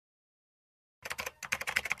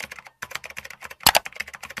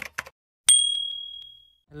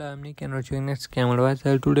Hello, I'm Nick and we're checking next scam advice.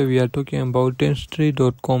 Today we are talking about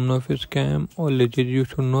Tinstree.com. Now if it's scam or legit, you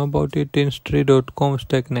should know about it. Tinstree.com.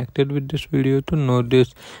 Stay connected with this video to know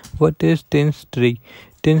this. What is Tinstree?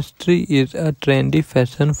 Tinstree is a trendy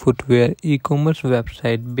fashion footwear e-commerce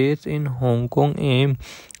website based in Hong Kong, aimed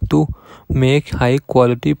to make high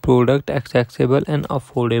quality product accessible and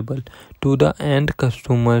affordable to the end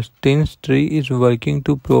consumers. Tinstree is working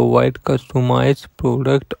to provide customized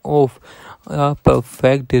product of a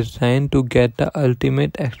perfect design to get the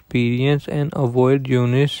ultimate experience and avoid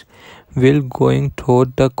units while going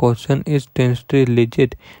through the question, is Tinstree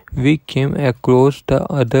legit? We came across the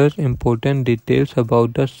other important details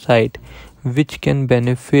about the site which can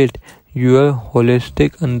benefit your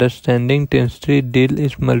holistic understanding. Tinstree deal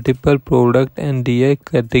is multiple product and their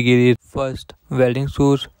categories. First, wedding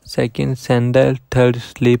shoes. Second, sandal. Third,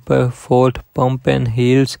 slipper. Fourth, pump and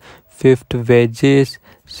heels. Fifth, wedges.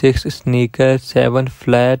 Sixth, sneakers. Seventh,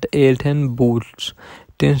 flat. Eighth, and boots.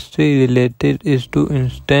 Tinstree related is to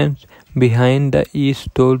instance behind the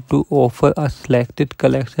e-store to offer a selected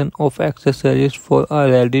collection of accessories for a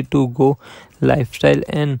ready-to-go lifestyle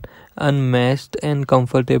and unmatched and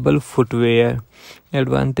comfortable footwear.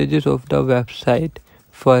 Advantages of the website.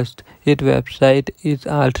 First, its website is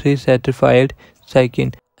R3 certified.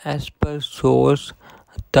 Second, as per source,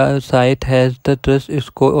 the site has the trust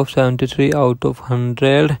score of 73 out of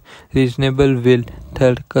 100. Reasonable will.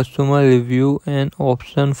 Third, customer review and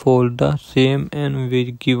option for the same and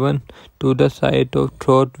we given to the site of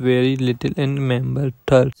thought very little in member.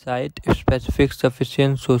 Third, site specific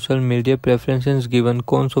sufficient social media preferences given.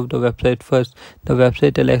 Cons of the website. First, the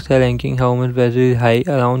website Alexa ranking how much very high,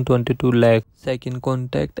 around 22 lakh. Second,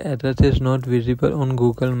 contact address is not visible on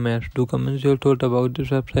Google Maps. Do comment your thought about this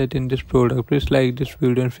website in this product. Please like this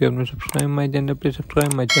video and if you have not subscribed my channel, please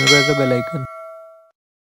subscribe my channel, press the bell icon.